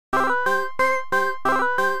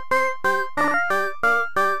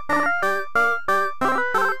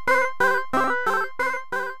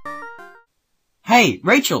Hey,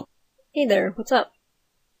 Rachel! Hey there, what's up?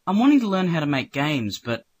 I'm wanting to learn how to make games,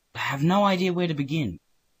 but I have no idea where to begin.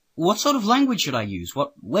 What sort of language should I use?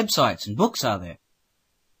 What websites and books are there?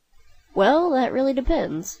 Well, that really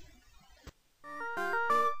depends.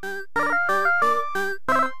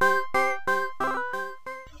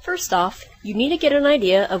 First off, you need to get an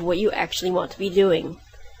idea of what you actually want to be doing.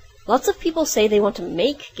 Lots of people say they want to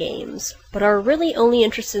make games, but are really only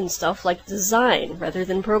interested in stuff like design rather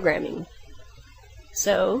than programming.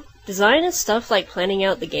 So, design is stuff like planning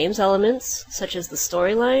out the game's elements, such as the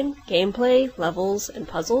storyline, gameplay, levels, and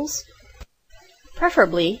puzzles.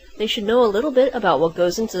 Preferably, they should know a little bit about what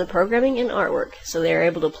goes into the programming and artwork, so they are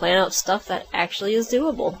able to plan out stuff that actually is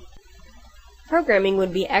doable. Programming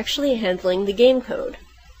would be actually handling the game code.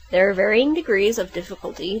 There are varying degrees of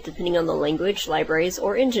difficulty depending on the language, libraries,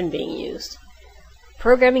 or engine being used.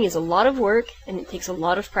 Programming is a lot of work, and it takes a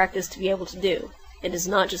lot of practice to be able to do. It is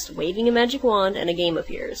not just waving a magic wand and a game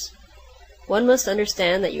appears. One must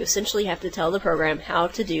understand that you essentially have to tell the program how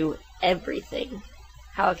to do everything.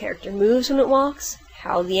 How a character moves when it walks,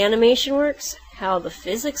 how the animation works, how the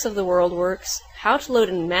physics of the world works, how to load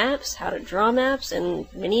in maps, how to draw maps, and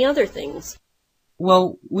many other things.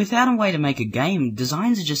 Well, without a way to make a game,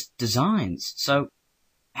 designs are just designs. So,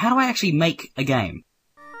 how do I actually make a game?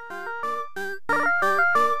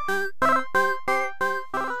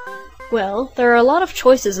 Well, there are a lot of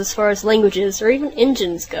choices as far as languages or even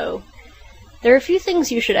engines go. There are a few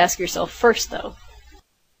things you should ask yourself first, though.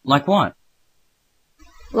 Like what?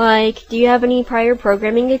 Like, do you have any prior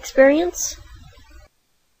programming experience?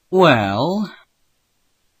 Well...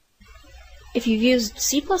 If you've used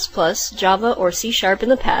C++, Java, or C# in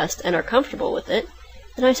the past and are comfortable with it,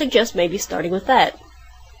 then I suggest maybe starting with that.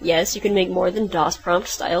 Yes, you can make more than DOS prompt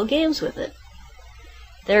style games with it.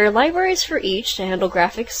 There are libraries for each to handle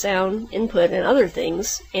graphics, sound, input, and other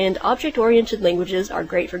things, and object-oriented languages are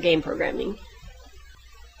great for game programming.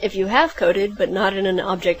 If you have coded, but not in an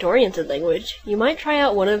object-oriented language, you might try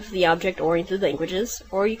out one of the object-oriented languages,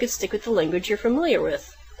 or you could stick with the language you're familiar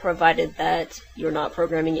with, provided that you're not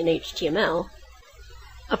programming in HTML.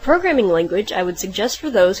 A programming language I would suggest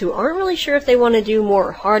for those who aren't really sure if they want to do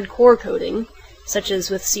more hardcore coding, such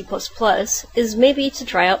as with C++, is maybe to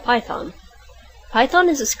try out Python. Python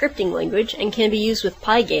is a scripting language and can be used with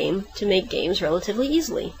Pygame to make games relatively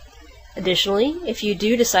easily. Additionally, if you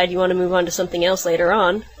do decide you want to move on to something else later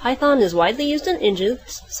on, Python is widely used in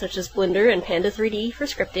engines such as Blender and Panda 3D for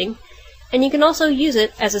scripting, and you can also use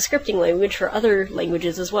it as a scripting language for other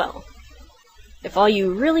languages as well. If all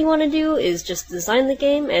you really want to do is just design the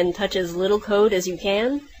game and touch as little code as you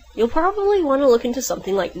can, you'll probably want to look into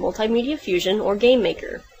something like Multimedia Fusion or Game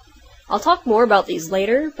Maker. I'll talk more about these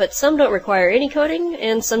later, but some don't require any coding,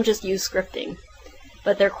 and some just use scripting.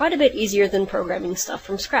 But they're quite a bit easier than programming stuff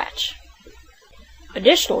from scratch.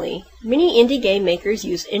 Additionally, many indie game makers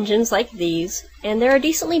use engines like these, and there are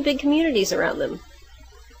decently big communities around them.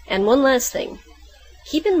 And one last thing.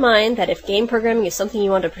 Keep in mind that if game programming is something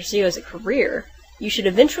you want to pursue as a career, you should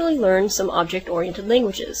eventually learn some object-oriented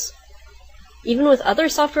languages. Even with other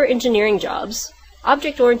software engineering jobs,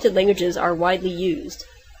 object-oriented languages are widely used.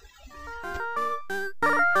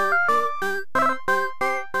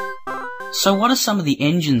 So what are some of the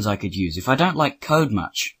engines I could use if I don't like code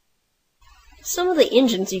much? Some of the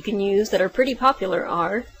engines you can use that are pretty popular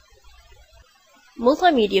are...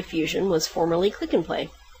 Multimedia Fusion was formerly Click and Play.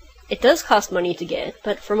 It does cost money to get,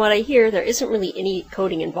 but from what I hear, there isn't really any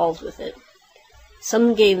coding involved with it.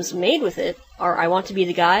 Some games made with it are I Want to Be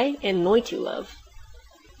the Guy and Noi to Love.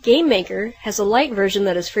 Game Maker has a light version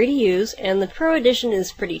that is free to use, and the Pro Edition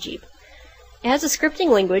is pretty cheap. It has a scripting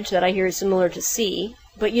language that I hear is similar to C,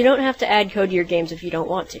 but you don't have to add code to your games if you don't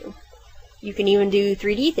want to. You can even do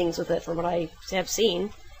 3D things with it from what I have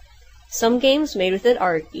seen. Some games made with it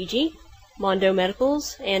are e.g., Mondo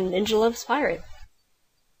Medicals, and Ninja Loves Pirate.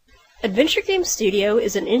 Adventure Game Studio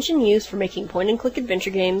is an engine used for making point-and-click adventure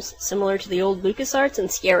games similar to the old LucasArts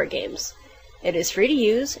and Sierra games. It is free to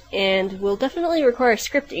use, and will definitely require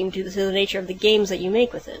scripting due to the nature of the games that you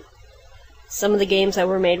make with it. Some of the games that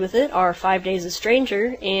were made with it are 5 Days a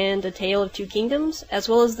Stranger and A Tale of Two Kingdoms, as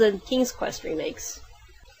well as the King's Quest remakes.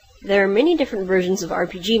 There are many different versions of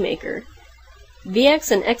RPG Maker.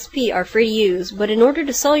 VX and XP are free to use, but in order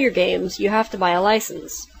to sell your games, you have to buy a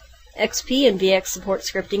license. XP and VX support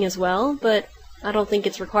scripting as well, but I don't think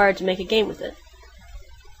it's required to make a game with it.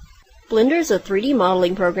 Blender is a 3D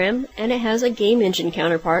modeling program, and it has a game engine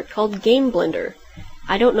counterpart called Game Blender.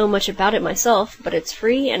 I don't know much about it myself, but it's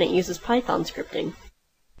free and it uses Python scripting.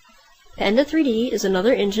 Panda 3D is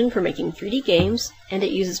another engine for making 3D games, and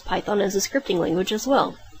it uses Python as a scripting language as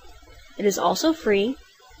well. It is also free,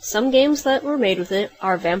 Some games that were made with it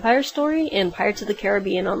are Vampire Story and Pirates of the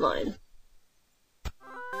Caribbean Online.